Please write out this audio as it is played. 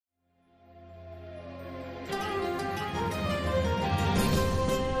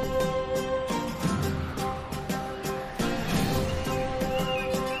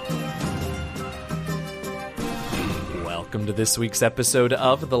to this week's episode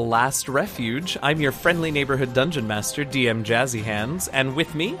of The Last Refuge. I'm your friendly neighborhood dungeon master, DM Jazzy Hands, and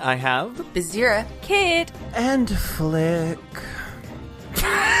with me I have... Bazira, Kid, and Flick.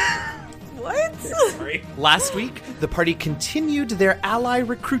 What? Sorry. Last week, the party continued their ally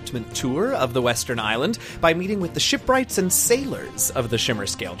recruitment tour of the Western Island by meeting with the shipwrights and sailors of the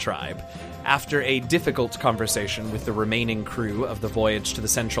Shimmerscale tribe. After a difficult conversation with the remaining crew of the voyage to the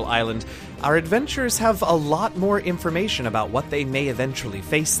Central Island, our adventurers have a lot more information about what they may eventually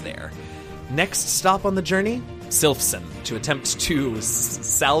face there. Next stop on the journey, Silfssn, to attempt to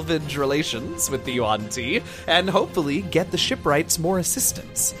salvage relations with the Yuan-Ti and hopefully get the shipwrights more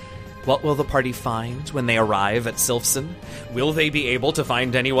assistance. What will the party find when they arrive at Silfssn? Will they be able to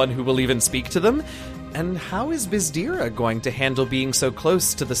find anyone who will even speak to them? And how is Bizdira going to handle being so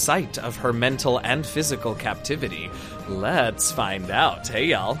close to the site of her mental and physical captivity? Let's find out. Hey,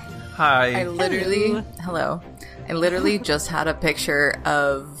 y'all. Hi. I literally just had a picture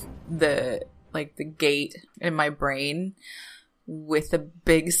of the gate in my brain with a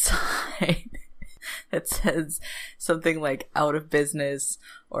big sign that says something like out of business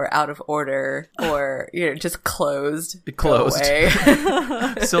or out of order or, just closed. Closed. Go away.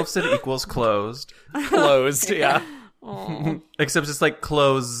 Silfssn equals closed. Closed, yeah. Except it's like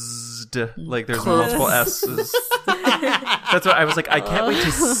closed. Like there's multiple S's. That's what I was like, I can't wait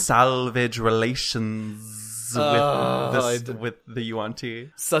to salvage relations with the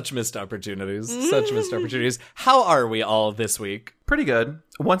Yuan-Ti. Such missed opportunities. Such missed opportunities. How are we all this week? Pretty good.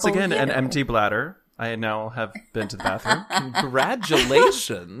 Once again, an empty bladder. I now have been to the bathroom.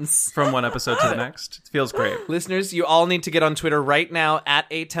 Congratulations. From one episode to the next. It feels great. Listeners, you all need to get on Twitter right now at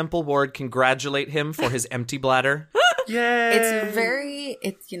A Temple Ward. Congratulate him for his empty bladder. Yay!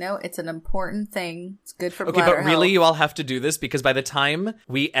 It's an important thing. It's good for Okay, bladder but really health. you all have to do this because by the time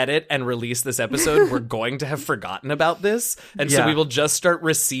we edit and release this episode, we're going to have forgotten about this. And so we will just start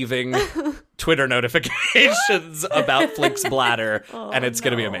receiving Twitter notifications about Flick's bladder, and it's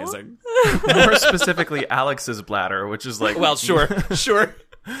going to be amazing. More specifically, Alex's bladder, which is like... Well, sure.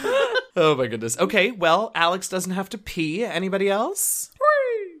 Oh my goodness. Okay, well, Alex doesn't have to pee. Anybody else?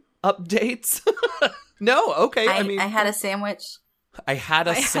 Updates? No, okay. I had a sandwich. I had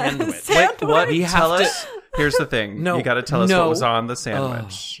a sandwich. Wait, what? We Tell have us. Here's the thing. No. You got to tell us No. what was on the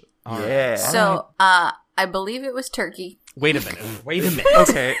sandwich. Yeah. So, I believe it was turkey. Wait a minute.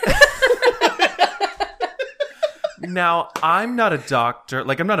 Okay. Now, I'm not a doctor.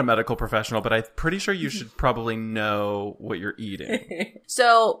 Like, I'm not a medical professional, but I'm pretty sure you should probably know what you're eating.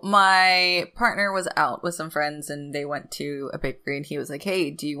 So my partner was out with some friends and they went to a bakery and he was like,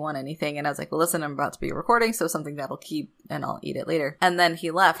 hey, do you want anything? And I was like, well, listen, I'm about to be recording, so something that'll keep and I'll eat it later. And then he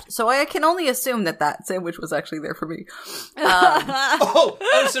left. So I can only assume that sandwich was actually there for me.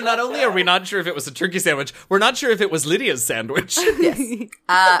 So not only are we not sure if it was a turkey sandwich, we're not sure if it was Lydia's sandwich. Yes.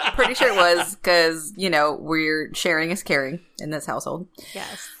 Pretty sure it was because, we're sharing is caring in this household.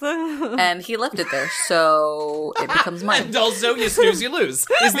 Yes. And he left it there. So it becomes mine. And also, you snooze, you lose,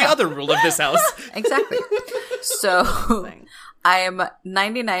 is the other rule of this house. Exactly. So I am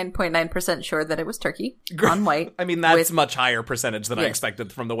 99.9% sure that it was turkey on white. I mean, that's much higher percentage than I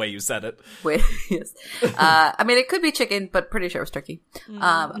expected from the way you said it. Yes. It could be chicken, but pretty sure it was turkey.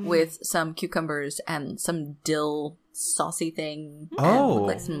 With some cucumbers and some dill saucy thing. Oh. And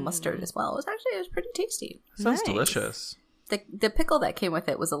with some mustard as well. It was pretty tasty. Sounds Nice. delicious. The pickle that came with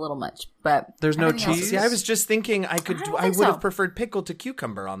it was a little much, but There's no everything else cheese? was See, I good. was just thinking I would so. have preferred pickle to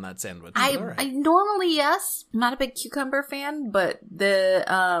cucumber on that sandwich. All I right. normally, yes. I'm not a big cucumber fan, but the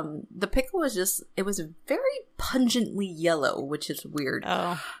pickle was it was very pungently yellow, which is weird.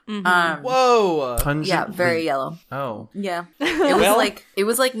 Oh. Whoa. Pungent. Yeah, very yellow. Oh. Yeah. It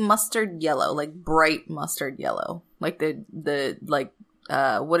was like mustard yellow, like bright mustard yellow. Like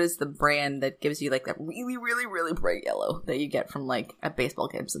what is the brand that gives you like that really, really, really bright yellow that you get from like at baseball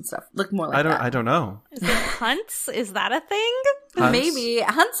games and stuff? Look more like that. I don't know. Is it Hunt's? Is that a thing? Hunts? Maybe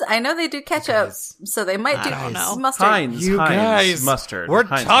Hunt's. I know they do ketchup, Guys. so they might do don't know. mustard. Heinz. You Heinz guys, mustard. we're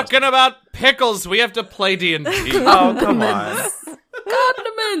Heinz talking about pickles. We have to play D&D. Oh, come on.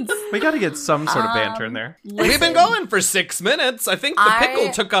 Condiments. We got to get some sort of banter in there. We've been going for 6 minutes. I think the pickle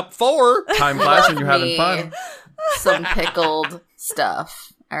I- took up 4. Time flies when you're having Me fun. Some pickled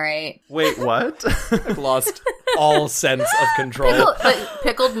stuff. All right. Wait, what? I've lost all sense of control.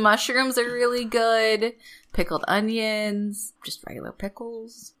 Pickled mushrooms are really good. Pickled onions, just regular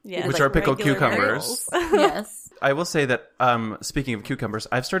pickles. Yeah, Which are pickled regular cucumbers. pickles. Yes. I will say that, speaking of cucumbers,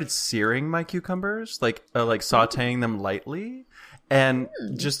 I've started searing my cucumbers, like sauteing them lightly, and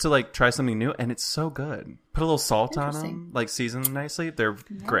just to like try something new, and it's so good. Put a little salt on them, like season them nicely. They're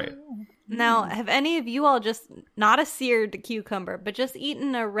great. Now, have any of you all just, not a seared cucumber, but just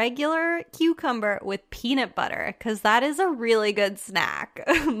eaten a regular cucumber with peanut butter? Because that is a really good snack.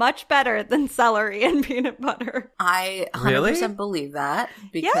 Much better than celery and peanut butter. I 100% Really? believe that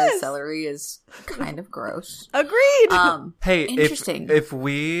because Yes. celery is kind of gross. Agreed. Hey, Interesting. if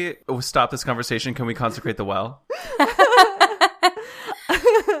we stop this conversation, can we consecrate the well?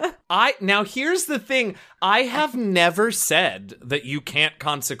 Now here's the thing. I have never said that you can't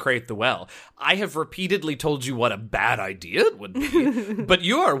consecrate the well. I have repeatedly told you what a bad idea it would be. But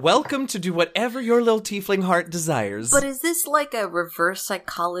you are welcome to do whatever your little tiefling heart desires. But is this like a reverse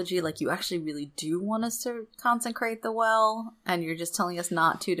psychology? Like you actually really do want us to consecrate the well, and you're just telling us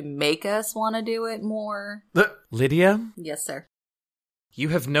not to make us want to do it more? Lydia, Yes, sir. you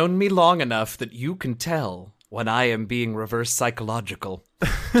have known me long enough that you can tell when I am being reverse psychological.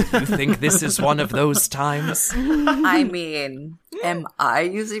 Do you think this is one of those times? I mean, am I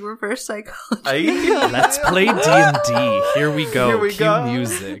using reverse psychology? Let's play D&D. Here we go. Here we Cue go.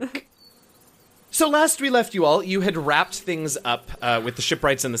 music. So last we left you all, you had wrapped things up with the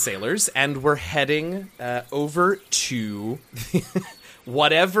shipwrights and the sailors, and were heading over to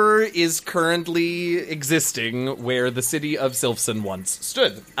whatever is currently existing where the city of Silfssn once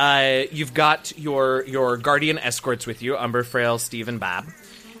stood. You've got your guardian escorts with you, Umber, Frail, Steve, and Bab.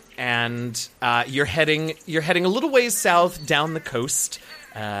 And you're heading a little ways south down the coast.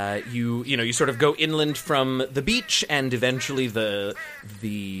 You sort of go inland from the beach, and eventually the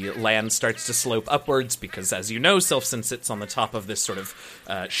land starts to slope upwards because, as you know, Silfssn sits on the top of this sort of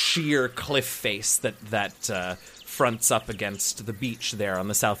sheer cliff face that fronts up against the beach there on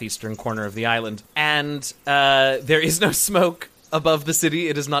the southeastern corner of the island. And there is no smoke above the city.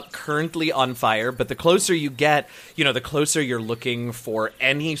 It is not currently on fire, but the closer you get, the closer you're looking for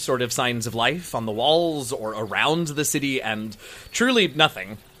any sort of signs of life on the walls or around the city, and truly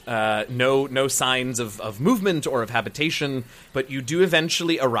nothing. No signs of movement or of habitation, but you do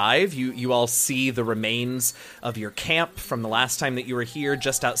eventually arrive. You all see the remains of your camp from the last time that you were here,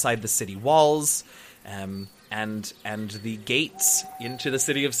 just outside the city walls. And the gates into the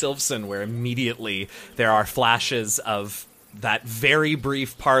city of Silfssn, where immediately there are flashes of that very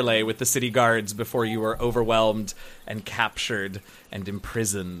brief parley with the city guards before you were overwhelmed and captured and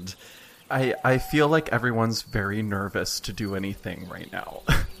imprisoned. I feel like everyone's very nervous to do anything right now.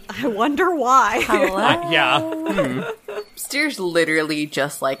 I wonder why. Yeah. Steer's literally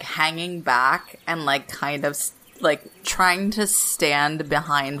just like hanging back and like kind of like trying to stand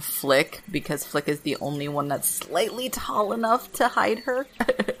behind Flick because Flick is the only one that's slightly tall enough to hide her.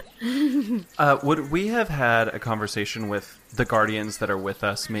 Would we have had a conversation with the guardians that are with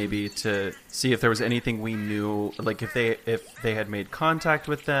us, maybe to see if there was anything we knew, like if they had made contact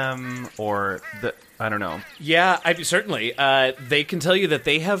with them, or I don't know. Yeah, Certainly. They can tell you that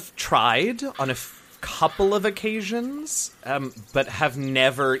they have tried on a couple of occasions, but have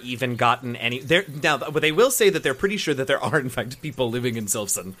never even gotten any. Now, they will say that they're pretty sure that there are, in fact, people living in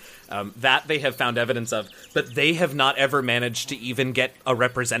Silfssn. That they have found evidence of, but they have not ever managed to even get a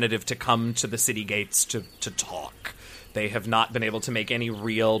representative to come to the city gates to talk. They have not been able to make any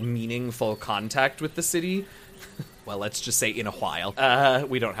real meaningful contact with the city. Well, let's just say in a while.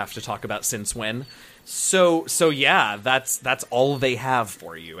 We don't have to talk about since when. So yeah, that's all they have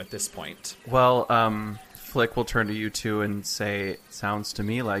for you at this point. Well, Flick will turn to you two and say, "Sounds to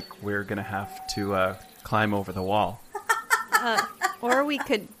me like we're gonna have to climb over the wall." Or we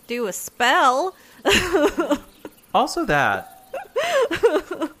could do a spell. Also that.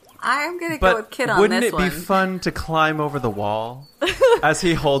 I'm gonna go with Kit on wouldn't this it one. be fun to climb over the wall as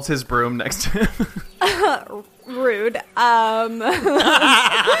he holds his broom next to him? Rude.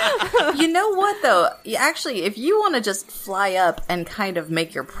 You know what, though? Actually, if you want to just fly up and kind of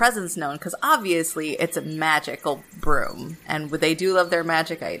make your presence known, because obviously it's a magical broom, and they do love their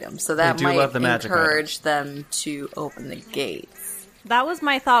magic items, so that might encourage them to open the gates. That was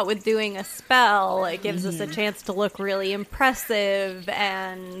my thought with doing a spell. It gives us a chance to look really impressive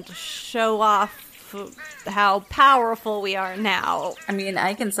and show off how powerful we are now. I mean,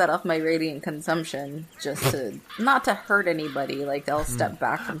 I can set off my radiant consumption just to not to hurt anybody. Like I'll step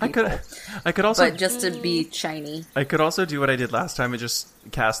back from people. I could also, but just to be shiny. I could also do what I did last time and just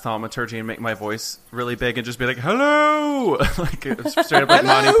cast thaumaturgy and make my voice really big and just be like, "Hello," like straight up like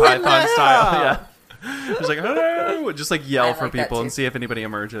Monty Python style. Yeah. Just like, "Hello," just like yell for people and see if anybody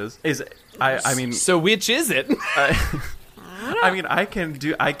emerges. I mean, so which is it? I mean, I can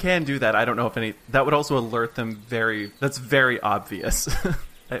do that. I don't know if that would also alert them. That's very obvious.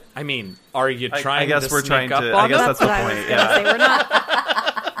 I mean, are you trying? I guess to we're sneak trying up to. on I guess them? that's the what I was point. gonna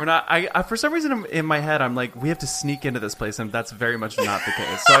Yeah. say. We're not. I for some reason in my head, I'm like, we have to sneak into this place, and that's very much not the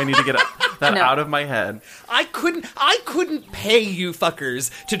case. So I need to get that out of my head. I couldn't pay you fuckers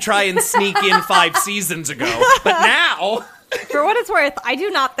to try and sneak in 5 seasons ago, but now. For what it's worth, I do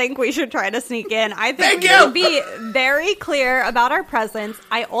not think we should try to sneak in. I think Thank we you! should be very clear about our presence.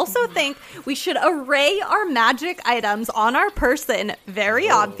 I also think we should array our magic items on our person very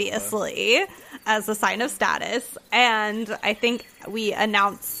obviously as a sign of status. And I think we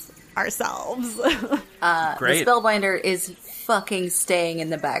announce ourselves. Great. The spellbinder is fucking staying in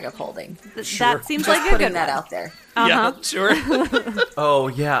the bag of holding. That seems Just like a putting good that one. out there. Yeah, sure. Oh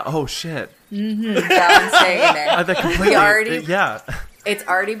yeah. Oh shit. That one's staying in there. That completely. Yeah. It's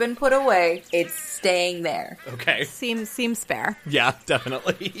already been put away. It's staying there. Okay. Seems fair. Yeah,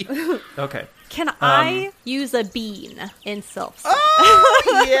 definitely. Okay. Can I use a bean in Silfssn?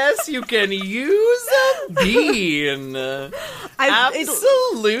 Oh, yes, you can use a bean.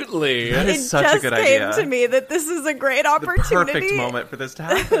 Absolutely. That It is such a just good came idea. to me that this is a great The opportunity. perfect moment for this to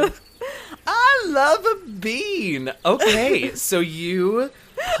happen. I love a bean. Okay, so you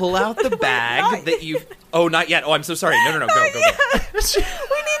pull out the bag that you... Oh, not yet. Oh, I'm so sorry. No. Go. We need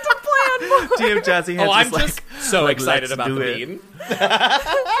to plan more. DM Jazzy Hands Oh, I'm is like, just so like, excited let's about do the it. bean.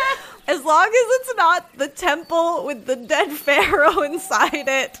 As long as it's not the temple with the dead pharaoh inside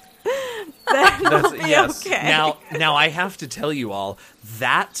it, then we'll be yes. okay. Now I have to tell you all,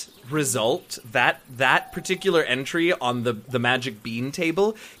 that result, that particular entry on the magic bean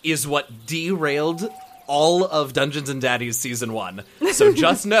table is what derailed all of Dungeons and Daddies Season 1. So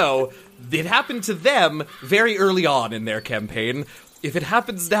just know, it happened to them very early on in their campaign. If it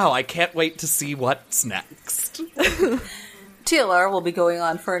happens now, I can't wait to see what's next. TLR will be going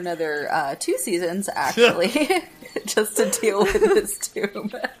on for another 2 seasons, actually, just to deal with this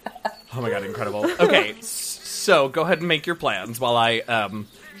tomb. Oh my god, incredible. Okay, so go ahead and make your plans while I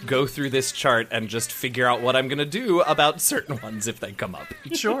go through this chart and just figure out what I'm going to do about certain ones if they come up.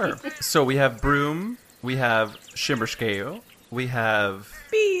 Sure. So we have broom, we have shimmer scale, we have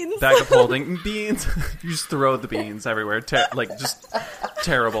Beans. bag of holding, beans. You just throw the beans everywhere. Just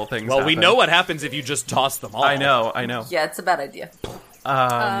terrible things. Well, we happen. know what happens if you just toss them all. I know. Yeah, it's a bad idea.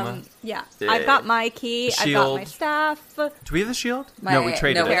 Yeah, I've got my key. I've got my shield. staff. Do we have the shield? No, we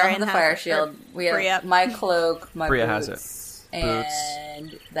traded No, we it. don't have Karen the has fire it. shield. We have Bria. my cloak, my Bria has boots, it.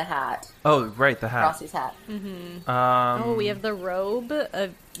 and the hat. Oh, right, the hat. Rossi's hat. Oh, we have the robe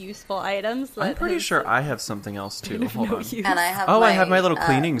of useful items. That I'm pretty has sure I have something else too. Hold no on. use. And I have Oh, my, I have my little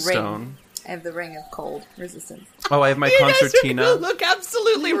cleaning ring. stone. I have the ring of cold resistance. Oh, I have my You guys are concertina. gonna look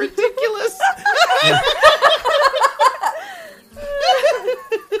absolutely ridiculous.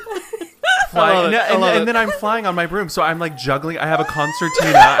 Flying- I love it. and then I'm flying on my broom, so I'm like juggling. I have a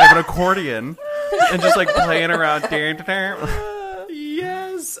concertina, I have an accordion, and just like playing around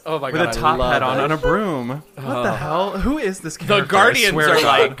Yes. Oh my with god. a top I love hat on it. a broom. What the hell? Who is this character? The Guardians I swear to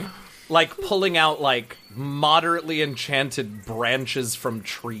are God. like pulling out like moderately enchanted branches from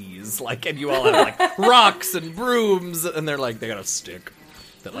trees, like, and you all have like rocks and brooms, and they're like they got a stick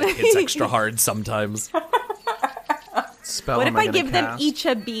that like hits extra hard sometimes. Spell What am if I gonna give them cast? each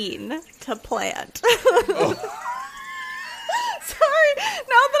a bean to plant? Sorry, now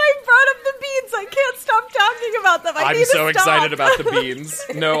that I brought up the beans, I can't stop talking about them. I'm need so to stop. excited about the beans.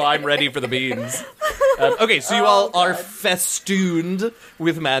 No, I'm ready for the beans. Okay, so you all are festooned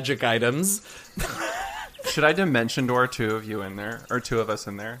with magic items. Should I dimension door 2 of you in there, or 2 of us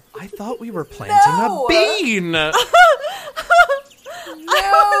in there? I thought we were planting No! a bean. No!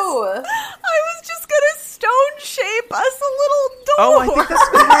 I was just gonna stone shape us a little door. Oh, I think that's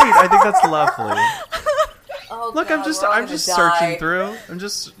great. I think that's lovely. Oh, Look, God, I'm just we're all I'm gonna just die. searching through. I'm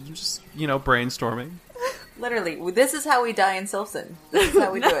just brainstorming. Literally, this is how we die in Silfssn. This is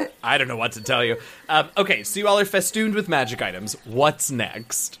how we do it. I don't know what to tell you. Okay, so you all are festooned with magic items. What's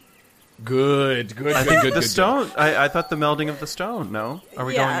next? Good. I think the stone. I thought the melding of the stone. No, are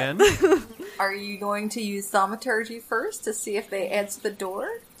we Yeah. going in? Are you going to use thaumaturgy first to see if they answer the door?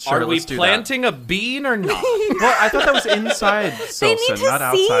 Sure, Are we let's do that. planting a bean or not? Well, I thought that was inside They need Silfssn, to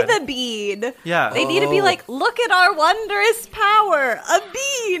not see outside. the bean. Yeah. They need to be like, look at our wondrous power, a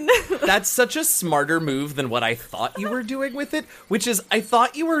bean. That's such a smarter move than what I thought you were doing with it, which is I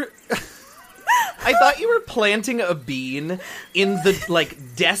thought you were planting a bean in the like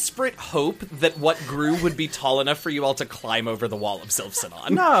desperate hope that what grew would be tall enough for you all to climb over the wall of Silfssn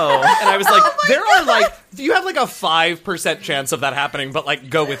on. No. And I was like, there are like, you have like a 5% chance of that happening, but like,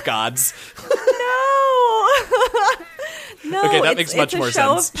 go with gods. No, Okay, that makes much it's more a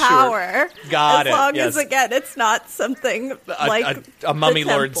show sense. of power. Got as it, long yes. as again, it's not something like A mummy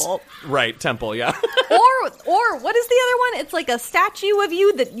the lord's temple. right temple, yeah. Or Or what is the other one? It's like a statue of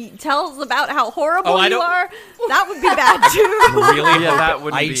you that tells about how horrible you are. That would be bad too. Really? Yeah, that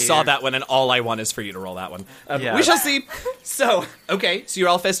would. I saw that one, and all I want is for you to roll that one. We shall see. So, okay, so you're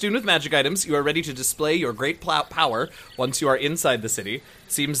all festooned with magic items. You are ready to display your great power once you are inside the city.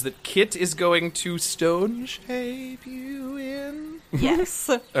 Seems that Kit is going to stone shape you in. Yes.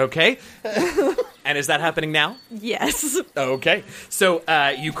 Okay. And is that happening now? Yes. Okay. So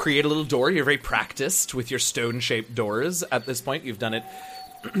you create a little door. You're very practiced with your stone-shaped doors at this point. You've done it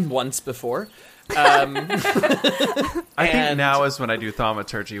once before. I think now is when I do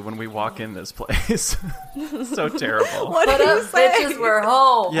thaumaturgy, when we walk in this place. So terrible. What up, bitches? We're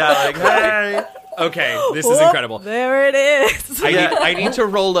home. Yeah, like, hey. Okay, this is incredible. There it is. I need to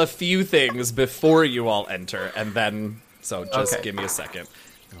roll a few things before you all enter, and then... So just give me a second.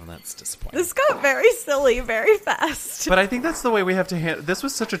 Oh, that's disappointing. This got very silly very fast. But I think that's the way we have to handle... This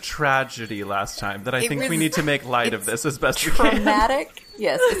was such a tragedy last time that I think we need to make light of this as best we can. Traumatic.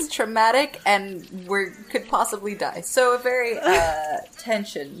 Yes, it's traumatic, and we could possibly die. So a very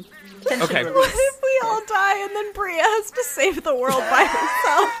tension Okay. release. What if we all die and then Bria has to save the world by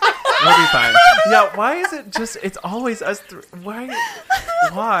herself? We'll be fine. Yeah, why is it just... It's always us three. Why?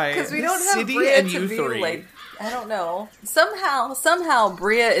 Because we don't have City Bria and to you be three. like... I don't know. Somehow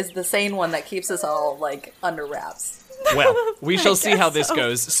Bria is the sane one that keeps us all, like, under wraps. Well, we shall see how guess this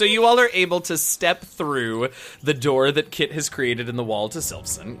goes. So you all are able to step through the door that Kit has created in the wall to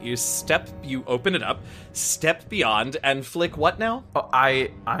Silfssn. You open it up, step beyond, and flick what now? Oh,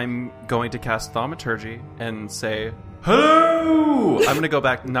 I'm going to cast thaumaturgy and say, hello! I'm going to go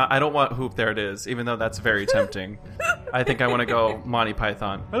back. I don't want Hoop, there it is, even though that's very tempting. I think I want to go Monty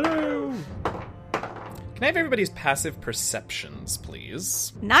Python. Hello! Can I have everybody's passive perceptions,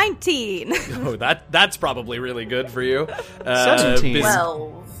 please? 19. Oh, that's probably really good for you. 17.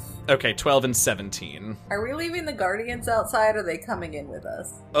 12. Okay, 12 and 17. Are we leaving the Guardians outside, or are they coming in with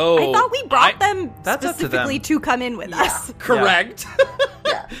us? Oh, I thought we brought them That's up to specifically them. to come in with us. Correct.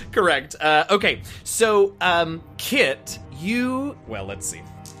 Yeah. Correct. Okay, so, Kit, well, let's see.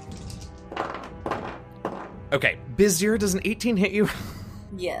 Okay, Bizir, does an 18 hit you?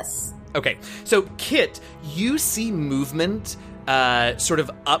 Yes. Okay, so Kit, you see movement sort of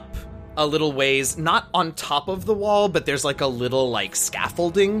up a little ways, not on top of the wall, but there's like a little like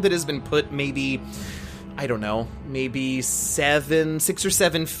scaffolding that has been put maybe, I don't know, maybe 6 or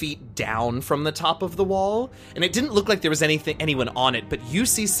 7 feet down from the top of the wall. And it didn't look like there was anyone on it, but you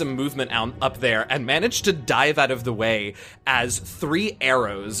see some movement up there and manage to dive out of the way as 3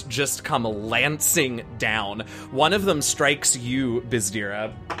 arrows just come lancing down. One of them strikes you,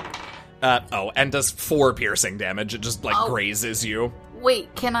 Bizdira. And does 4 piercing damage. It just, grazes you.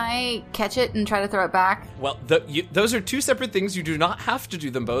 Wait, can I catch it and try to throw it back? Well, those are 2 separate things. You do not have to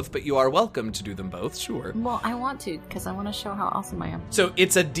do them both, but you are welcome to do them both, sure. Well, I want to, because I want to show how awesome I am. So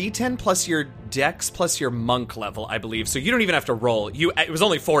it's a d10 plus your dex plus your monk level, I believe. So you don't even have to roll. It was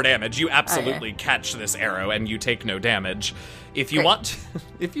only 4 damage. You absolutely catch this arrow, and you take no damage. If you want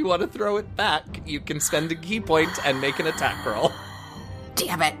to throw it back, you can spend a key point and make an attack roll.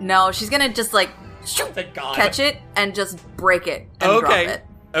 Damn it. No, she's gonna just, Thank God. catch it and just break it and drop it.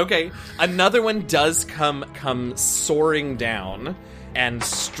 Okay. Another one does come soaring down and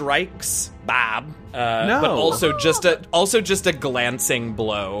strikes Bab. No. But also just a glancing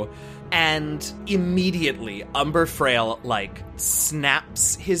blow. And immediately, Umber Frail,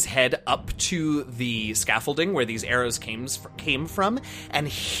 snaps his head up to the scaffolding where these arrows came from and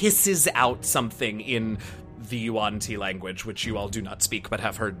hisses out something in the Yuan-Ti language, which you all do not speak but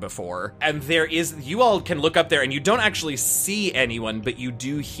have heard before. And you all can look up there and you don't actually see anyone, but you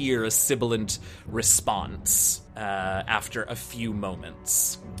do hear a sibilant response after a few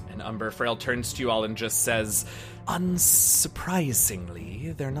moments. And Umber Frail turns to you all and just says,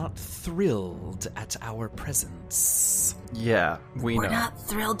 unsurprisingly, they're not thrilled at our presence. Yeah, We're not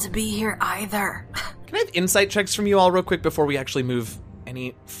thrilled to be here either. Can I have insight checks from you all real quick before we actually move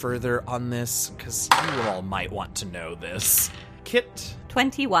any further on this? Because you all might want to know this. Kit.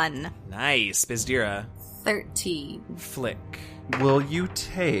 21. Nice. Bizdira. 13. Flick. Will you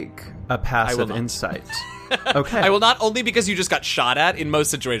take a passive not. insight? Okay. I will not, only because you just got shot at. In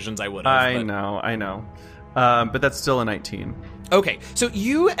most situations, I would have. I know. But that's still a 19. Okay, so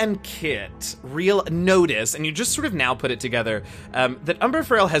you and Kit notice, and you just sort of now put it together, that Umber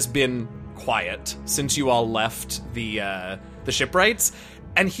Frail has been quiet since you all left the shipwrights,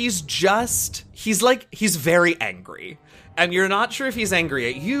 and he's very angry. And you're not sure if he's angry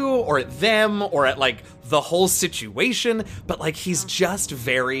at you, or at them, or at, the whole situation, but, he's just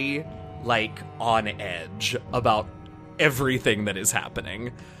very, on edge about everything that is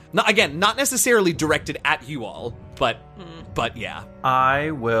happening. Not necessarily directed at you all, but yeah.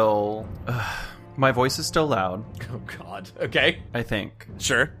 I will... my voice is still loud. Oh, God. Okay. I think.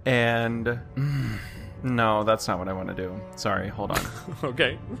 Sure. And... no, that's not what I want to do. Sorry, hold on.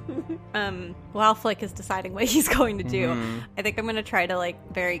 Okay. While Flick is deciding what he's going to do, I think I'm going to try to,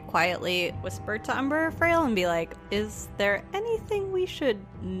 like, very quietly whisper to Umber Frail and be like, is there anything we should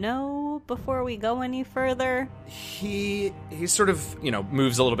know before we go any further? He sort of,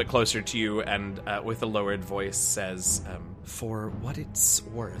 moves a little bit closer to you and with a lowered voice says, for what it's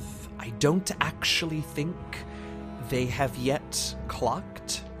worth, I don't actually think they have yet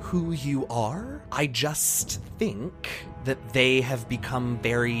clocked who you are. I just think that they have become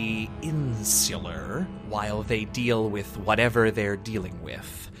very insular while they deal with whatever they're dealing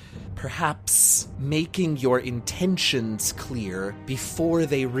with. Perhaps making your intentions clear before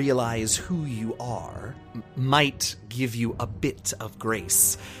they realize who you are might give you a bit of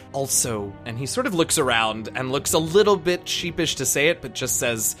grace. Also, and he sort of looks around and looks a little bit sheepish to say it, but just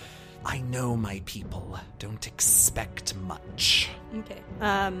says, I know my people. Don't expect much. Okay.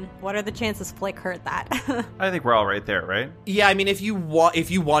 What are the chances Flick heard that? I think we're all right there, right? Yeah, I mean, if you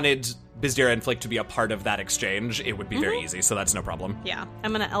wanted Bizdira and Flick to be a part of that exchange, it would be very easy, so that's no problem. Yeah,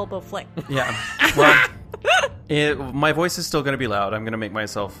 I'm gonna elbow Flick. Yeah. Well, my voice is still going to be loud. I'm going to make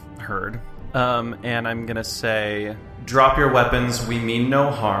myself heard. And I'm going to say, drop your weapons. We mean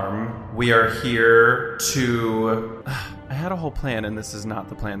no harm. We are here to... I had a whole plan, and this is not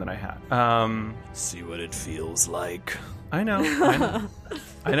the plan that I had. See what it feels like. I know.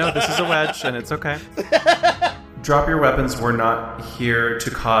 I know this is a wedge, and it's okay. Drop your weapons. We're not here to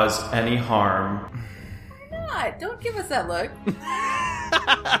cause any harm. Why not? Don't give us that look.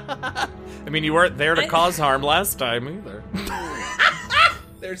 I mean, you weren't there to cause harm last time either.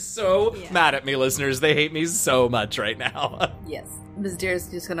 They're so mad at me, listeners. They hate me so much right now. Yes. Ms. Deer's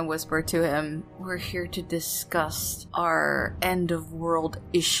just gonna whisper to him, we're here to discuss our end-of-world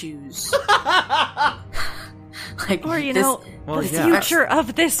issues. Like, or, the future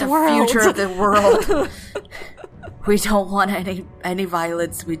of this world. The future of the world. We don't want any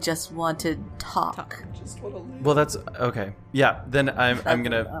violence. We just want to talk. Well, that's... Okay. Yeah, then I'm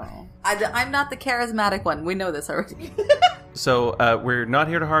gonna... I'm not the charismatic one. We know this already. So we're not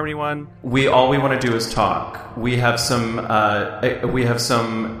here to harm anyone. All we want to do is talk. We have some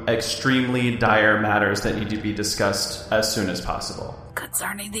extremely dire matters that need to be discussed as soon as possible.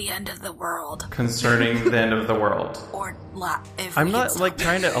 Concerning the end of the world. Concerning the end of the world. Or if I'm not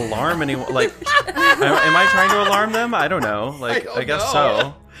trying to alarm anyone. Like, am I trying to alarm them? I don't know. Like, I guess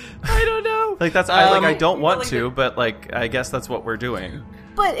so. I don't know. Like that's I don't want to, but like I guess that's what we're doing.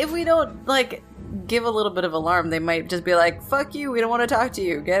 But if we don't give a little bit of alarm, they might just be like, fuck you, we don't want to talk to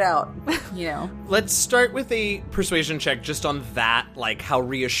you, get out. Let's start with a persuasion check just on that, like how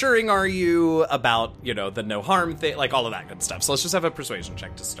reassuring are you about, the no harm thing, like all of that good stuff. So let's just have a persuasion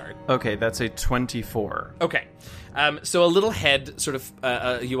check to start. Okay, that's a 24. Okay. So a little head, sort of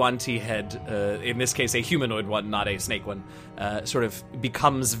a Yuan-Ti head, in this case a humanoid one, not a snake one, sort of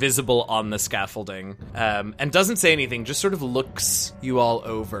becomes visible on the scaffolding, and doesn't say anything, just sort of looks you all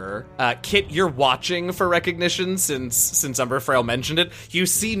over. Kit, you're watching for recognition since Umber Frail mentioned it. You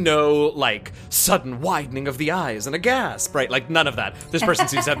see no, sudden widening of the eyes and a gasp, right? Like, none of that. This person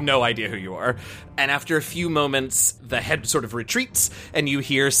seems to have no idea who you are. And after a few moments, the head sort of retreats, and you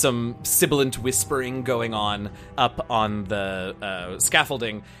hear some sibilant whispering going on up on the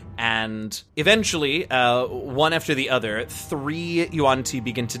scaffolding, and eventually, one after the other, 3 Yuan-Ti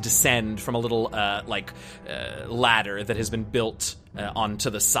begin to descend from a little, ladder that has been built onto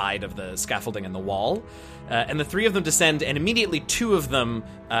the side of the scaffolding and the wall. And the 3 of them descend, and immediately 2 of them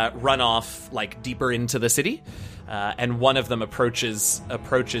run off, deeper into the city. And one of them approaches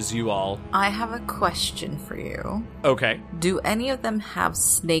you all. I have a question for you. Okay. Do any of them have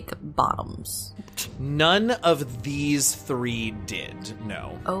snake bottoms? None of these 3 did,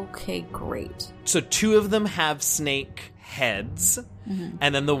 no. Okay, great. So 2 of them have snake heads,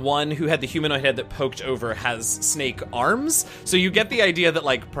 and then the one who had the humanoid head that poked over has snake arms. So you get the idea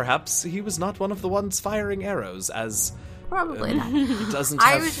that, perhaps he was not one of the ones firing arrows, as... Probably not. Doesn't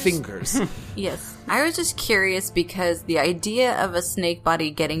have fingers. Yes. I was just curious because the idea of a snake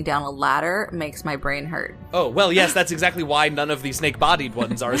body getting down a ladder makes my brain hurt. Oh, well, yes, that's exactly why none of the snake-bodied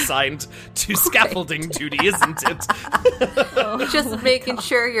ones are assigned to scaffolding duty, isn't it? Just making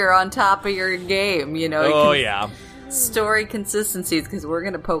sure you're on top of your game, Oh, yeah. Story consistencies, because we're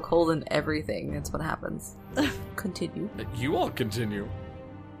going to poke holes in everything. That's what happens. Continue. You all continue.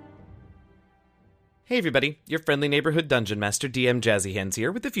 Hey everybody, your friendly neighborhood dungeon master DM Jazzy Hands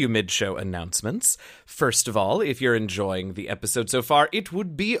here with a few mid-show announcements. First of all, if you're enjoying the episode so far, it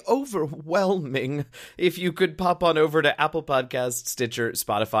would be overwhelming if you could pop on over to Apple Podcasts, Stitcher,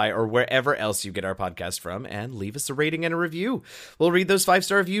 Spotify, or wherever else you get our podcast from and leave us a rating and a review. We'll read those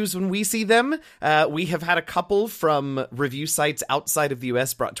 5-star reviews when we see them. We have had a couple from review sites outside of the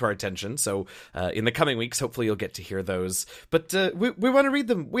US brought to our attention, so in the coming weeks, hopefully you'll get to hear those. But we want to read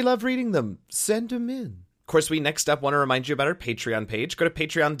them. We love reading them. Send them in. Of course, we next up want to remind you about our Patreon page. Go to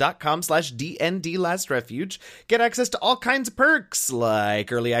patreon.com/DNDLastRefuge. Get access to all kinds of perks,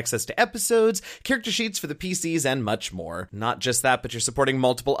 like early access to episodes, character sheets for the PCs, and much more. Not just that, but you're supporting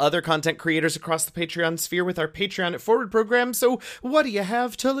multiple other content creators across the Patreon sphere with our Patreon It Forward program, so what do you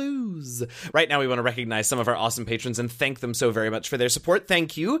have to lose? Right now, we want to recognize some of our awesome patrons and thank them so very much for their support.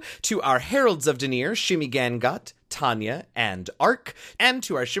 Thank you to our Heralds of Denier, Shimi Gangot, Tanya, and Ark, and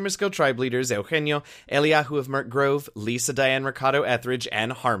to our Shimmerscale tribe leaders, Eugenio, Eliahu of Merk Grove, Lisa Diane Mercado Etheridge,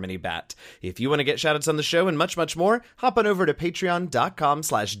 and Harmony Bat. If you want to get shoutouts on the show and much, much more, hop on over to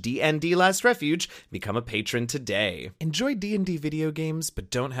patreon.com/DNDLastRefuge. Become a patron today. Enjoy D&D video games, but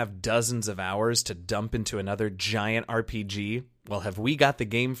don't have dozens of hours to dump into another giant RPG? Well, have we got the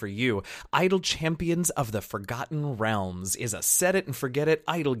game for you? Idle Champions of the Forgotten Realms is a set-it-and-forget-it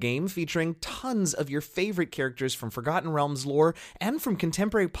idle game featuring tons of your favorite characters from Forgotten Realms lore and from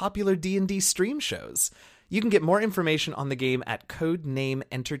contemporary popular D&D stream shows. You can get more information on the game at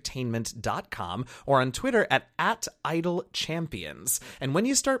codenameentertainment.com or on Twitter at @IdleChampions. And when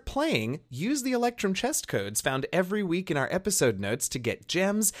you start playing, use the Electrum chest codes found every week in our episode notes to get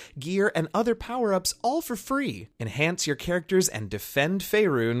gems, gear, and other power-ups all for free. Enhance your characters and defend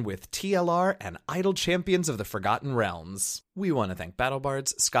Faerun with TLR and Idle Champions of the Forgotten Realms. We want to thank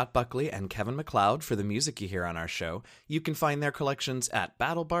BattleBards, Scott Buckley, and Kevin MacLeod for the music you hear on our show. You can find their collections at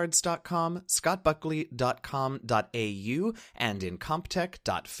battlebards.com, scottbuckley.com.au, and in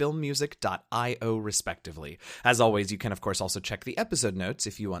comptech.filmmusic.io, respectively. As always, you can, of course, also check the episode notes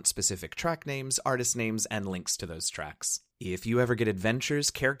if you want specific track names, artist names, and links to those tracks. If you ever get adventures,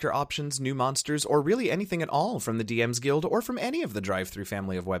 character options, new monsters, or really anything at all from the DM's Guild or from any of the Drive-Thru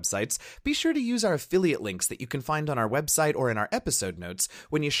family of websites, be sure to use our affiliate links that you can find on our website or in our episode notes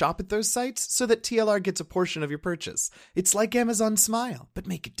when you shop at those sites so that TLR gets a portion of your purchase. It's like Amazon Smile, but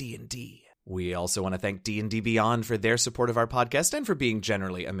make it D&D. We also want to thank D&D Beyond for their support of our podcast and for being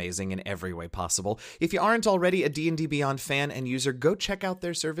generally amazing in every way possible. If you aren't already a D&D Beyond fan and user, go check out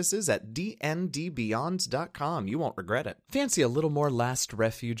their services at dndbeyond.com. You won't regret it. Fancy a little more last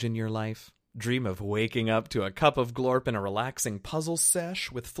refuge in your life? Dream of waking up to a cup of glorp and a relaxing puzzle sesh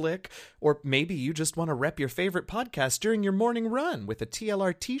with Flick? Or maybe you just want to rep your favorite podcast during your morning run with a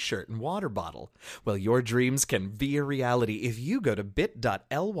TLR t-shirt and water bottle. Well, your dreams can be a reality if you go to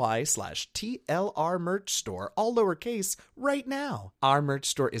bit.ly/TLR merch store, all lowercase, right now. Our merch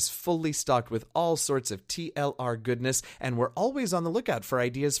store is fully stocked with all sorts of TLR goodness, and we're always on the lookout for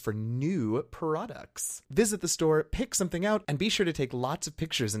ideas for new products. Visit the store, pick something out, and be sure to take lots of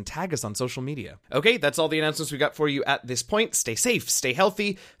pictures and tag us on social media. Okay, that's all the announcements we got for you at this point. Stay safe, stay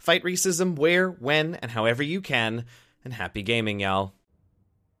healthy, fight racism where, when, and however you can, and happy gaming, y'all.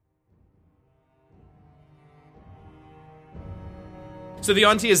 So the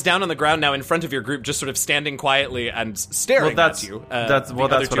auntie is down on the ground now in front of your group, just sort of standing quietly and staring at you. That's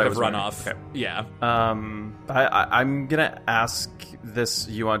what I was run off. Okay. Yeah. I'm gonna ask this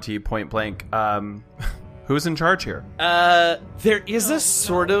auntie point blank. Who's in charge here? There is a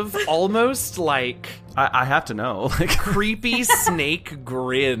sort of almost like I have to know, like creepy snake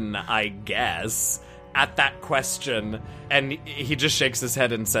grin, I guess, at that question, and he just shakes his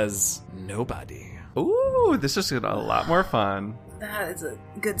head and says, "Nobody." Ooh, this is a lot more fun. That is a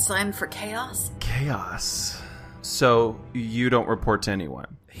good sign for chaos. Chaos. So you don't report to anyone?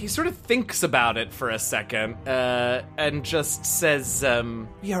 He sort of thinks about it for a second, and just says,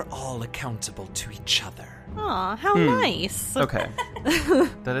 "We are all accountable to each other." Aw, how nice. Okay.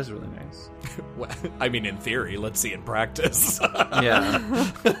 That is really nice. Well, I mean, in theory, let's see in practice. Yeah.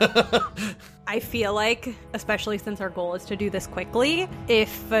 I feel like, especially since our goal is to do this quickly,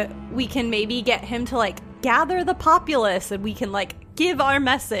 if we can maybe get him to, like, gather the populace and we can, like, give our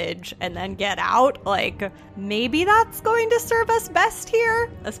message and then get out, like, maybe that's going to serve us best here.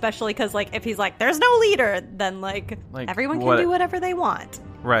 Especially because, like, if he's like, there's no leader, then, like everyone can do whatever they want.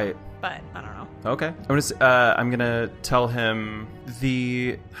 Right. But, I don't know. Okay. I'm gonna tell him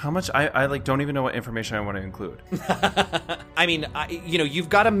how much I like don't even know what information I want to include. I mean, you've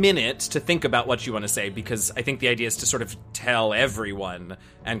got a minute to think about what you want to say, because I think the idea is to sort of tell everyone,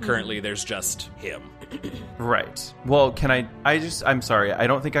 and currently there's just him. Right. Well, I'm sorry. I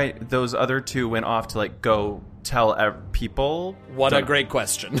don't think those other two went off to like go tell people. What a great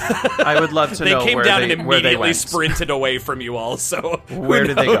question. I would love to know they came where down they, and where they immediately went. sprinted away from you all, so Where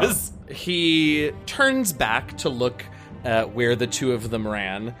did they go? He turns back to look where the two of them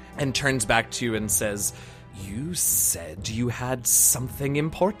ran, and turns back to you and says, "You said you had something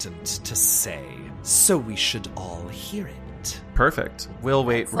important to say, so we should all hear it." Perfect. We'll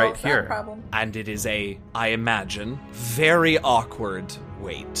wait right here. Problem. And it is I imagine, very awkward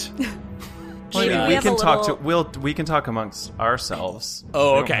wait. Well, Maybe we we have can a talk little- we can talk amongst ourselves.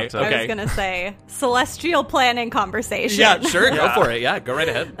 Oh, We don't okay, have to- I okay. was gonna say celestial planning conversation. Yeah, sure, go Yeah. for it. Yeah, go right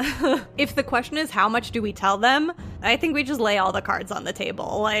ahead. If the question is how much do we tell them, I think we just lay all the cards on the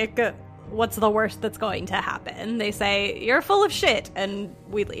table. Like, what's the worst that's going to happen? They say, "You're full of shit," and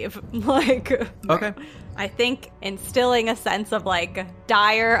we leave. Like, Okay. I think instilling a sense of like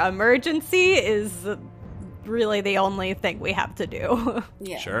dire emergency is really the only thing we have to do.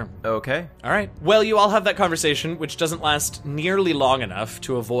 Yeah. Sure. Okay. All right. Well, you all have that conversation, which doesn't last nearly long enough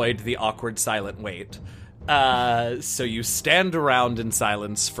to avoid the awkward silent wait. So you stand around in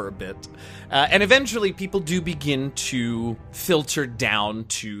silence for a bit. And eventually people do begin to filter down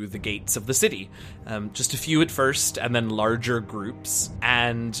to the gates of the city. Just a few at first, and then larger groups.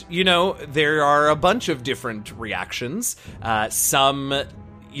 And, there are a bunch of different reactions. Some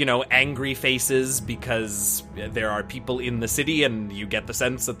angry faces because there are people in the city, and you get the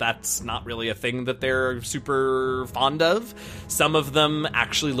sense that that's not really a thing that they're super fond of. Some of them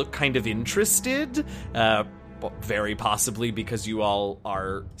actually look kind of interested, very possibly because you all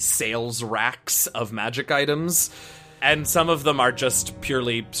are sales racks of magic items. And some of them are just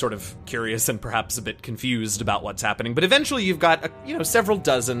purely sort of curious and perhaps a bit confused about what's happening. But eventually you've got, several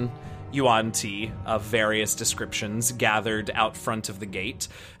dozen yuan tea of various descriptions gathered out front of the gate,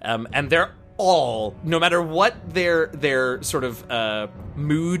 and they're all, no matter what their sort of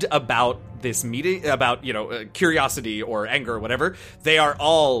mood about this meeting, about curiosity or anger or whatever, they are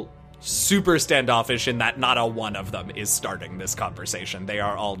all super standoffish in that not a one of them is starting this conversation. They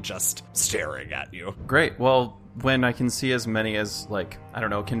are all just staring at you. Great. Well, when I can see as many as,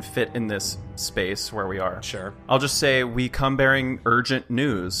 can fit in this space where we are. Sure. I'll just say we come bearing urgent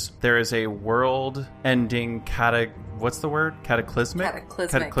news. There is a world-ending what's the word?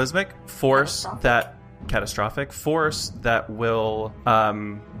 Cataclysmic force catastrophic force that will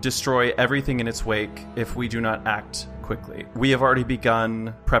destroy everything in its wake if we do not act quickly. We have already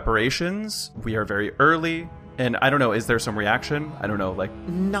begun preparations. We are very early. And I don't know, is there some reaction? I don't know,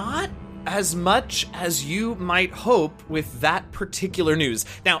 Not as much as you might hope with that particular news.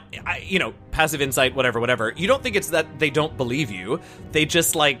 Now, passive insight, whatever. You don't think it's that they don't believe you. They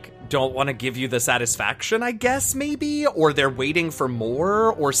just, don't want to give you the satisfaction, I guess, maybe? Or they're waiting for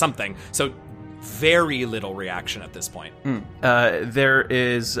more or something. So very little reaction at this point. There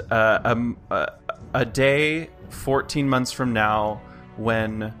is a day 14 months from now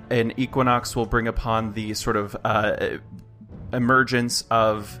when an equinox will bring upon the sort of emergence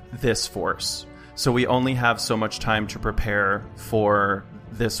of this force. So we only have so much time to prepare for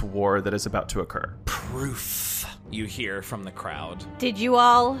this war that is about to occur. Proof, you hear from the crowd. Did you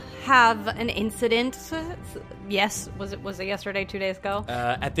all have an incident? Yes. Was it yesterday, 2 days ago?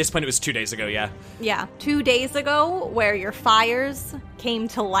 At this point, it was 2 days ago, yeah. Yeah, 2 days ago, where your fires came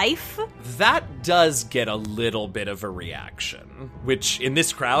to life. That does get a little bit of a reaction, which in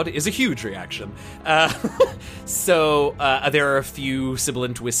this crowd is a huge reaction. So there are a few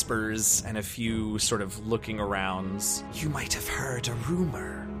sibilant whispers and a few sort of looking arounds. You might have heard a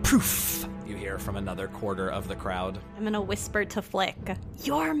rumor. Proof, you hear from another quarter of the crowd. I'm gonna whisper to Flick,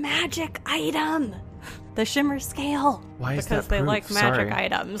 "Your magic item! The shimmer scale." Why is because that they proof? like magic Sorry.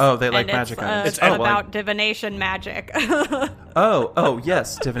 items. Oh, they like and magic it's, items. It's Oh, well, about divination magic. Oh,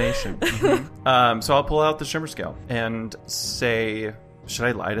 yes, divination. Mm-hmm. So I'll pull out the shimmer scale and say, should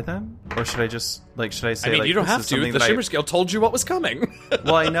I lie to them? Or should I just, should I say, you don't this have is to. something The that shimmer scale told you what was coming.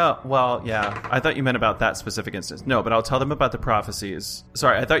 Well, I know. Well, yeah. I thought you meant about that specific instance. No, but I'll tell them about the prophecies.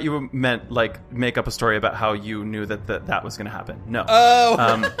 Sorry, I thought you meant, make up a story about how you knew that was going to happen. No.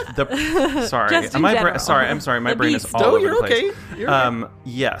 Oh! Sorry. Just in general. I'm sorry. My The brain is beast. all No, over you're the place. okay. You're okay.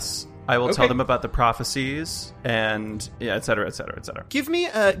 Yes. I will Okay. tell them about the prophecies and, yeah, et cetera, et cetera, et cetera. Give me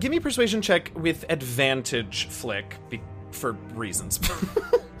a persuasion check with advantage, Flick, for reasons.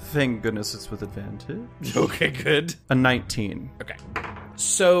 Thank goodness it's with advantage. Okay, good. A 19. Okay.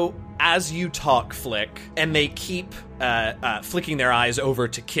 So, as you talk, Flick, and they keep flicking their eyes over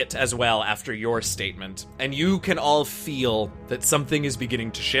to Kit as well after your statement, and you can all feel that something is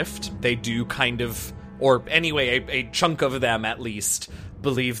beginning to shift. They do kind of, or anyway, a chunk of them at least,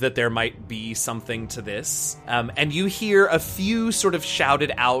 believe that there might be something to this. And you hear a few sort of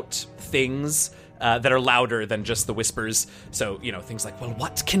shouted out things that are louder than just the whispers. So, things like, well,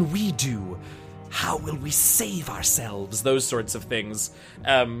 what can we do? How will we save ourselves? Those sorts of things.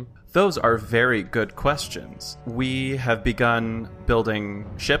 Those are very good questions. We have begun building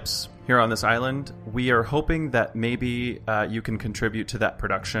ships here on this island. We are hoping that maybe you can contribute to that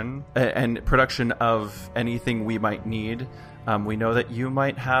production and production of anything we might need. We know that you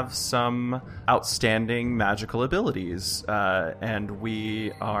might have some outstanding magical abilities, and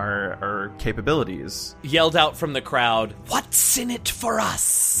we are capabilities. Yelled out from the crowd, what's in it for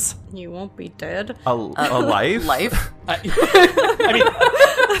us? You won't be dead. A life? Life? I mean,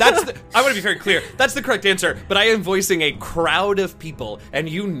 I want to be very clear. That's the correct answer, but I am voicing a crowd of people, and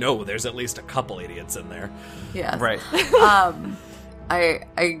there's at least a couple idiots in there. Yeah. Right. I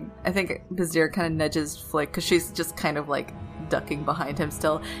think Bazir kind of nudges Flick, because she's just kind of like ducking behind him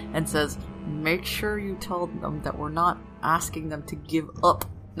still, and says, make sure you tell them that we're not asking them to give up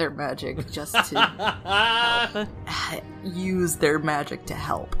their magic, just to use their magic to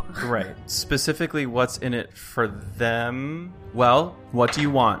help. Right. Specifically, what's in it for them? Well, what do you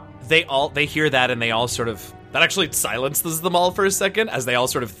want? They hear that, and they all sort of, that actually silences them all for a second as they all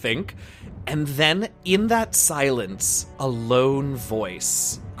sort of think. And then in that silence, a lone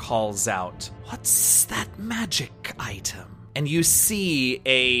voice calls out, what's that magic item? And you see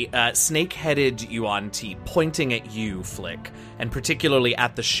a snake-headed Yuan-Ti pointing at you, Flick, and particularly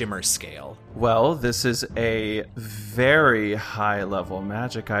at the shimmer scale. Well, this is a very high-level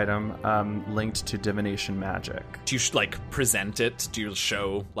magic item linked to divination magic. Do you, present it? Do you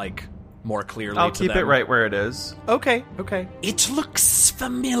show, more clearly I'll to keep them? it right where it is. Okay. It looks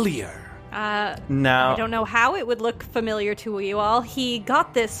familiar. Now, I don't know how it would look familiar to you all. He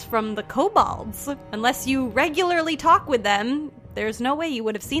got this from the kobolds. Unless you regularly talk with them, there's no way you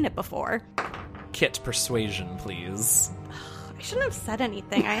would have seen it before. Kit, persuasion, please. I shouldn't have said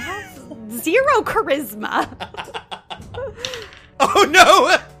anything. I have 0 charisma. Oh,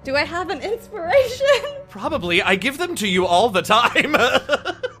 no! Do I have an inspiration? Probably. I give them to you all the time.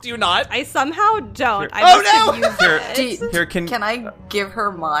 Do you not? I somehow don't. Can I give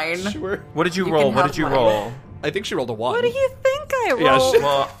her mine? Sure. What did you You roll? can What have did you mine. roll? I think she rolled a 1. What do you think I rolled? Yeah,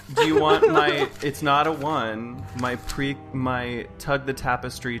 Well, do you want my... It's not a 1. My Tug the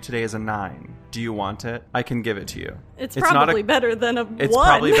Tapestry today is a 9. Do you want it? I can give it to you. It's not probably better than a 1. It's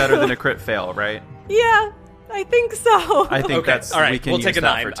probably better than a crit fail, right? Yeah, I think so. I think Okay, that's... all right. We can We'll use take a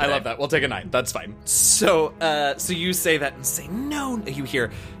that 9. for I today. love that. We'll take a 9. That's fine. So you say that and say, no. You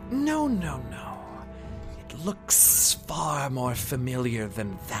hear, no. It looks far more familiar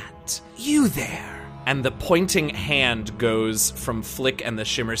than that. You there. And the pointing hand goes from Flick and the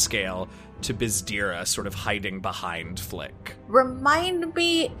shimmer scale to Bizdira, sort of hiding behind Flick. Remind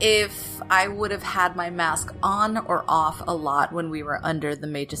me if I would have had my mask on or off a lot when we were under the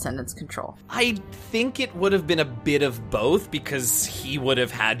Mage Ascendant's control. I think it would have been a bit of both, because he would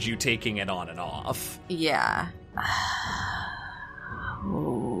have had you taking it on and off. Yeah.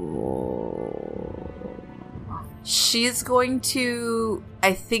 She's going to...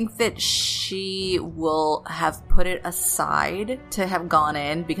 I think that she will have put it aside to have gone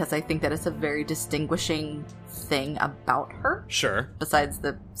in, because I think that it's a very distinguishing thing about her. Sure. Besides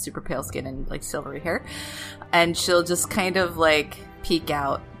the super pale skin and, silvery hair. And she'll just kind of, peek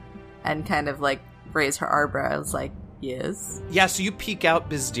out and kind of, raise her eyebrows, yes? Yeah, so you peek out,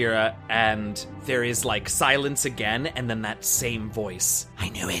 Bizdira, and there is, silence again, and then that same voice. I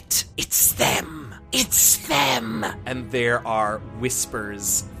knew it. It's them. It's them. And there are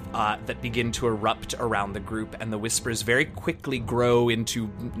whispers that begin to erupt around the group, and the whispers very quickly grow into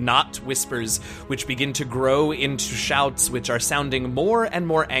not whispers, which begin to grow into shouts, which are sounding more and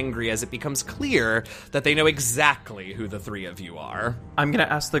more angry as it becomes clear that they know exactly who the three of you are. I'm going to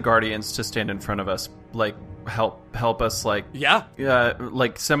ask the Guardians to stand in front of us, help us,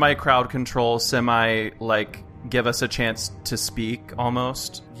 semi crowd control, give us a chance to speak,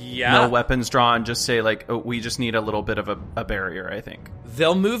 almost. Yeah. No weapons drawn, just say, we just need a little bit of a barrier, I think.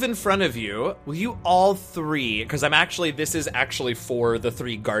 They'll move in front of you. Will you all three, because this is actually for the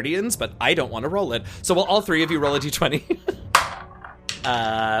 3 Guardians, but I don't want to roll it. So will all 3 of you roll a d20?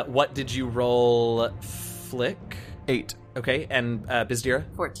 What did you roll, Flick? 8. Okay, and Bizdira?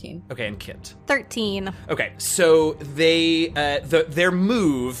 14. Okay, and Kit. 13. Okay, so they their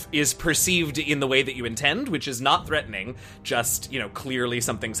move is perceived in the way that you intend, which is not threatening, just, clearly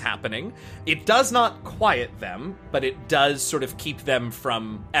something's happening. It does not quiet them, but it does sort of keep them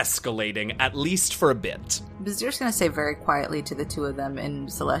from escalating, at least for a bit. Bizdir's going to say very quietly to the two of them in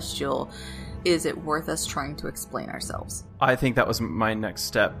Celestial, is it worth us trying to explain ourselves? I think that was my next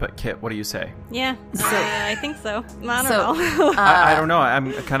step, but Kit, what do you say? Yeah, I think so. I don't know. I don't know.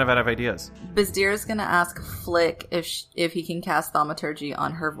 I'm kind of out of ideas. Bizdir's going to ask Flick if he can cast thaumaturgy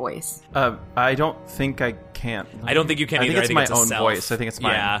on her voice. I don't think I can. I don't think you can either. I think it's my own self. voice. I think it's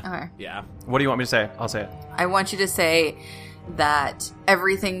mine. Yeah. Okay. Yeah. What do you want me to say? I'll say it. I want you to say that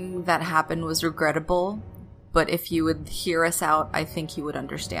everything that happened was regrettable, but if you would hear us out, I think you would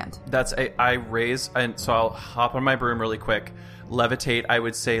understand. I raise, and so I'll hop on my broom really quick, levitate, I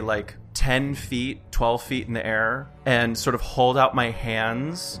would say like 10 feet, 12 feet in the air, and sort of hold out my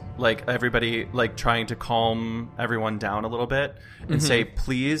hands, like everybody, like trying to calm everyone down a little bit, and say,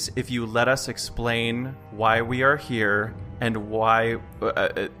 please, if you let us explain why we are here, and why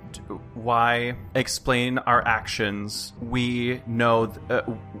explain our actions, we know,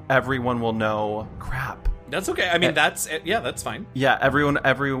 everyone will know. Crap. That's okay. I mean, that's fine. Yeah,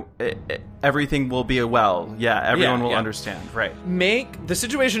 everything will be well. Yeah, everyone will understand. Right. The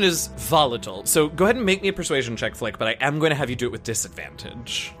situation is volatile, so go ahead and make me a persuasion check, Flick, but I am going to have you do it with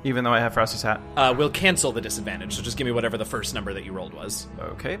disadvantage. Even though I have Frosty's hat? We'll cancel the disadvantage, so just give me whatever the first number that you rolled was.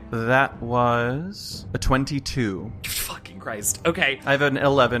 Okay. That was a 22. Fucking Christ. Okay. I have an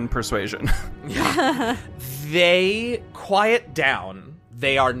 11 persuasion. They quiet down.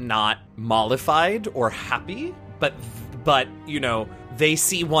 They are not mollified or happy, but they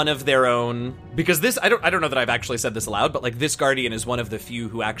see one of their own, because this, I don't know that I've actually said this aloud, but like this Guardian is one of the few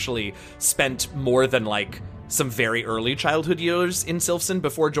who actually spent more than like some very early childhood years in Silfssn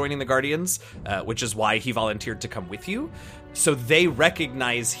before joining the Guardians, which is why he volunteered to come with you. So they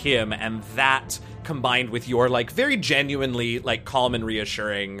recognize him, and that combined with your like very genuinely like calm and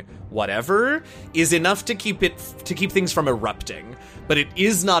reassuring whatever is enough to keep things from erupting. But it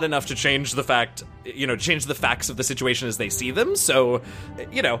is not enough to change the facts of the situation as they see them. So,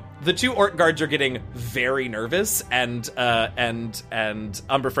 the two Orc guards are getting very nervous, and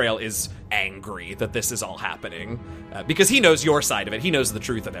Umberfrail is angry that this is all happening because he knows your side of it. He knows the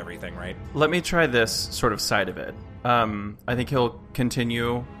truth of everything, right? Let me try this sort of side of it. I think he'll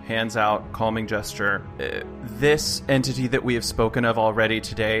continue, hands out, calming gesture. This entity that we have spoken of already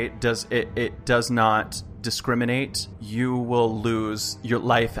today does not discriminate. You will lose your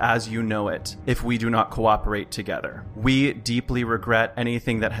life as you know it if we do not cooperate together. We deeply regret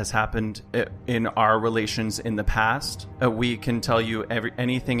anything that has happened in our relations in the past. We can tell you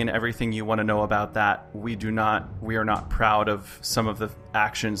anything and everything you want to know about that. We are not proud of some of the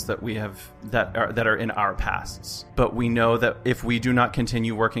actions that we have that are in our pasts. But we know that if we do not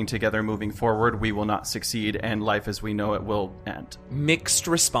continue working together moving forward, we will not succeed, and life as we know it will end. Mixed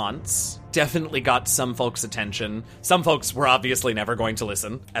response. Definitely got some folks' attention. Some folks were obviously never going to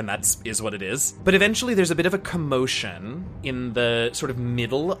listen, and that is what it is. But eventually there's a bit of a commotion in the sort of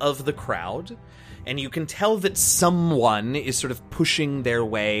middle of the crowd, and you can tell that someone is sort of pushing their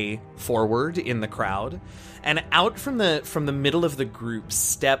way forward in the crowd. And out from the middle of the group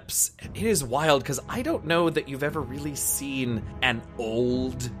steps, it is wild because I don't know that you've ever really seen an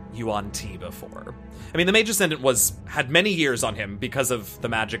old Yuan Ti before. I mean, the Mage Ascendant had many years on him because of the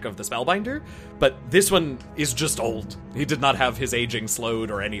magic of the Spellbinder, but this one is just old. He did not have his aging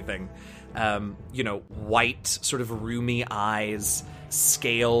slowed or anything. White, sort of roomy eyes,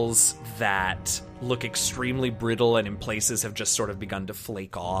 scales that look extremely brittle and in places have just sort of begun to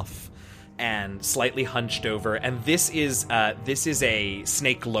flake off, and slightly hunched over. And this is a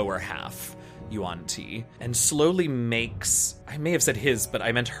snake lower half Yuan Ti, and slowly makes, I may have said his, but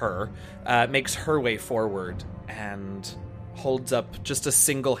I meant her, makes her way forward and holds up just a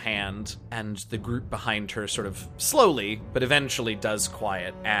single hand, and the group behind her sort of slowly, but eventually does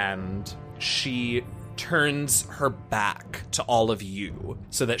quiet, and she turns her back to all of you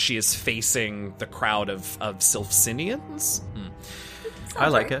so that she is facing the crowd of Silfssnians. I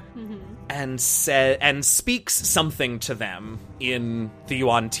like it. Mm-hmm. And speaks something to them in the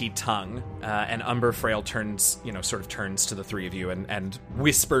Yuan Ti tongue. And Umberfrail turns to the three of you and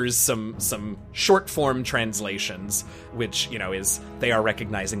whispers some short form translations, which, is they are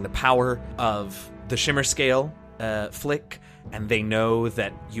recognizing the power of the Shimmer Scale, Flick, and they know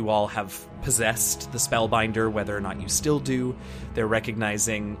that you all have possessed the Spellbinder, whether or not you still do. They're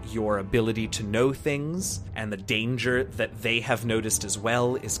recognizing your ability to know things, and the danger that they have noticed as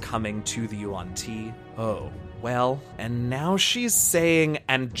well is coming to the Yuan-Ti. Oh, well, and now she's saying,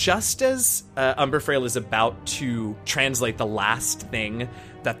 and just as Umberfrail is about to translate the last thing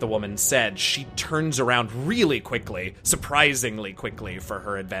that the woman said, she turns around really quickly, surprisingly quickly for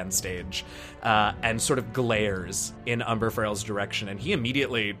her advanced age, and sort of glares in Umberfrail's direction, and he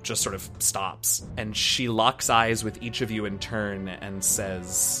immediately just sort of stops. And she locks eyes with each of you in turn and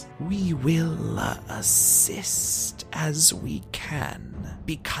says, "We will assist as we can,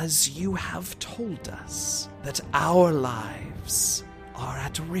 because you have told us that our lives are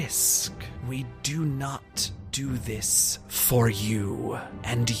at risk. We do not do this for you,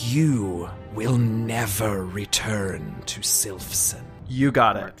 and you will never return to Silfssn." You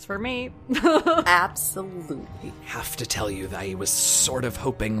got it. Works for me. Absolutely. Have to tell you that I was sort of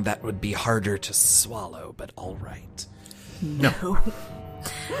hoping that would be harder to swallow, but all right. No.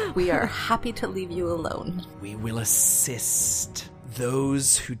 We are happy to leave you alone. We will assist.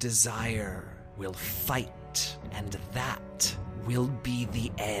 Those who desire will fight, and that will be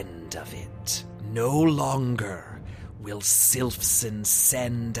the end of it. No longer will Silfssn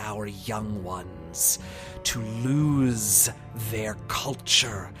send our young ones to lose their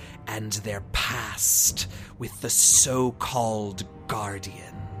culture and their past with the so-called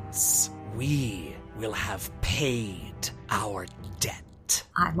guardians. We will have paid our debt.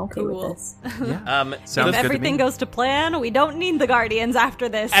 I'm okay with this. Yeah. If Sounds If good everything to me. goes to plan, we don't need the Guardians after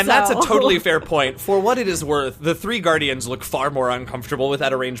this. And so. that's a totally fair point. For what it is worth, the three Guardians look far more uncomfortable with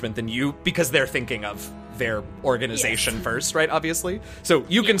that arrangement than you, because they're thinking of their organization first, right, obviously? So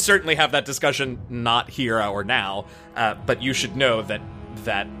you can certainly have that discussion not here or now, but you should know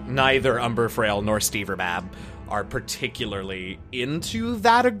that neither Umberfrail nor Steverbab are particularly into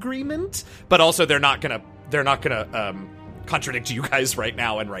that agreement, but also they're not gonna contradict you guys right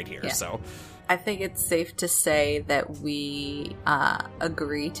now and right here. Yeah. So I think it's safe to say that we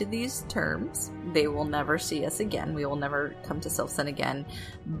agree to these terms. They will never see us again. We will never come to Silfssn again.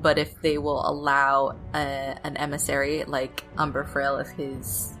 But if they will allow an emissary like Umberfrail, if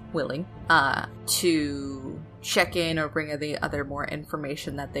he's willing, to check in or bring the other more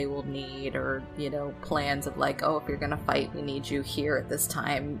information that they will need, or, you know, plans of like, oh, if you're gonna fight, we need you here at this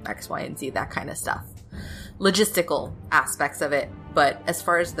time, X, Y, and Z, that kind of stuff. Logistical aspects of it. But as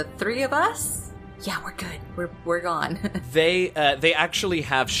far as the three of us, yeah, we're good. We're gone. They actually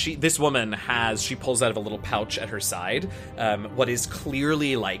have, she pulls out of a little pouch at her side what is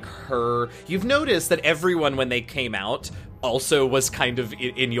clearly like her. You've noticed that everyone, when they came out, also was kind of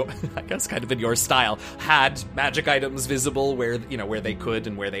in your, I guess, kind of in your style, had magic items visible where they could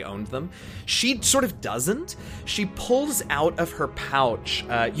and where they owned them. She sort of doesn't. She pulls out of her pouch.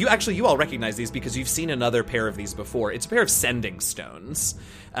 You all recognize these because you've seen another pair of these before. It's a pair of sending stones.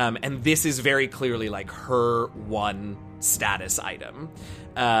 And this is very clearly like her one status item.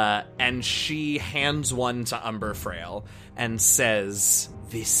 And she hands one to Umberfrail and says,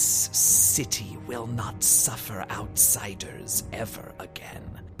 "This city will not suffer outsiders ever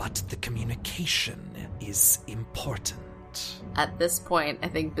again, but the communication is important." At this point, I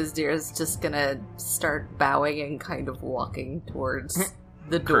think Bizdir is just gonna start bowing and kind of walking towards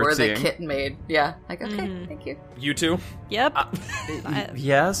the door Curtsying. that Kit made. Yeah, like, okay, thank you. You two? Yep.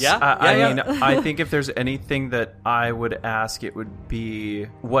 Yes. Yeah? I Yeah. mean, I think if there's anything that I would ask, it would be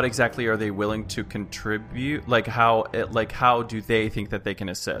what exactly are they willing to contribute? Like how do they think that they can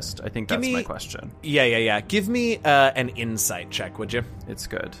assist? I think that's my question. Yeah. Give me an insight check, would you? It's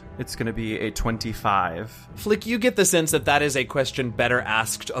good. It's going to be a 25. Flick, you get the sense that is a question better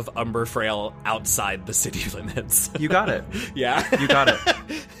asked of Umberfrail outside the city limits. You got it. Yeah. You got it.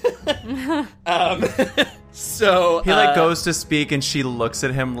 So He goes to speak and she looks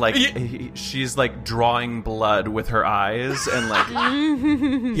at him like she's like drawing blood with her eyes and like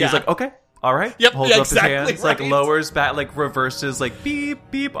he's like, okay, all right. Yep, holds up exactly his hands, right. like lowers back, like reverses, like beep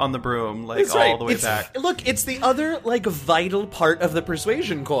beep on the broom, like That's all right. the way It's- back. Look, it's the other vital part of the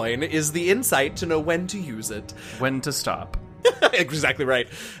persuasion coin is the insight to know when to use it. When to stop. Exactly right.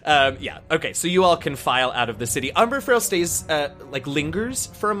 Yeah. Okay. So you all can file out of the city. Umberfrail stays, lingers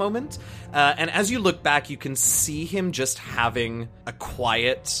for a moment, and as you look back, you can see him just having a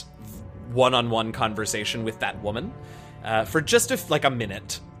quiet, one-on-one conversation with that woman for just a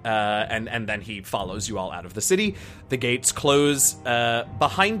minute, and then he follows you all out of the city. The gates close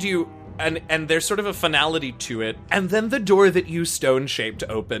behind you. and there's sort of a finality to it. And then the door that you stone-shaped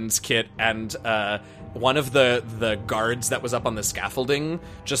opens, Kit, and one of the guards that was up on the scaffolding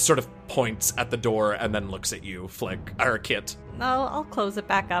just sort of points at the door and then looks at you, Kit. No, I'll close it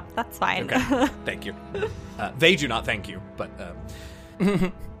back up. That's fine. Okay, thank you. They do not thank you, but...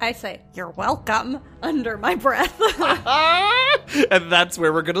 I say, you're welcome, under my breath. And that's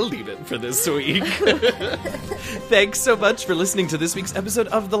where we're going to leave it for this week. Thanks so much for listening to this week's episode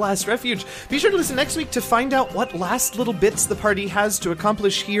of The Last Refuge. Be sure to listen next week to find out what last little bits the party has to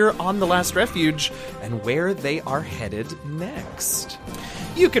accomplish here on The Last Refuge and where they are headed next.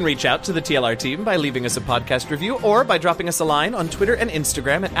 You can reach out to the TLR team by leaving us a podcast review or by dropping us a line on Twitter and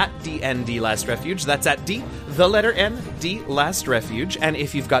Instagram at @DNDLastRefuge. That's at D, the letter N, D Last Refuge. And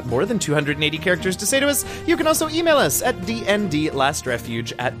if you've got more than 280 characters to say to us, you can also email us at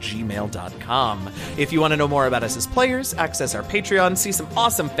dndlastrefuge@gmail.com. If you want to know more about us as players, access our Patreon, see some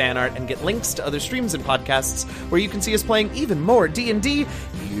awesome fan art, and get links to other streams and podcasts where you can see us playing even more D&D,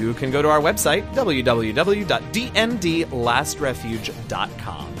 you can go to our website, www.dndlastrefuge.com.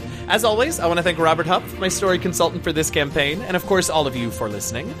 As always, I want to thank Robert Hupp, my story consultant for this campaign, and of course all of you for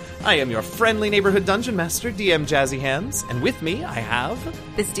listening. I am your friendly neighborhood dungeon master, DM Jazzy Hands, and with me I have...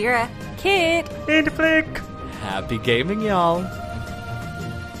 Bizdira. Kid. And Flick. Happy gaming, y'all.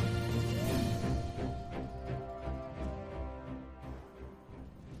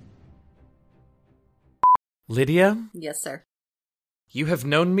 Lydia? Yes, sir. You have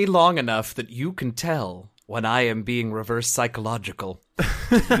known me long enough that you can tell when I am being reverse psychological. Do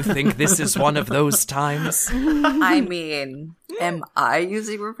you think this is one of those times? I mean, am I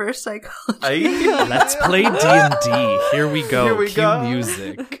using reverse psychology? Let's play D&D. Here we go. Here we Cue go.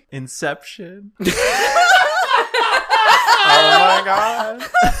 music. Inception. Oh my god.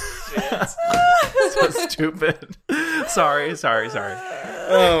 So stupid. Sorry.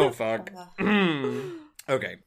 Oh, fuck. Okay.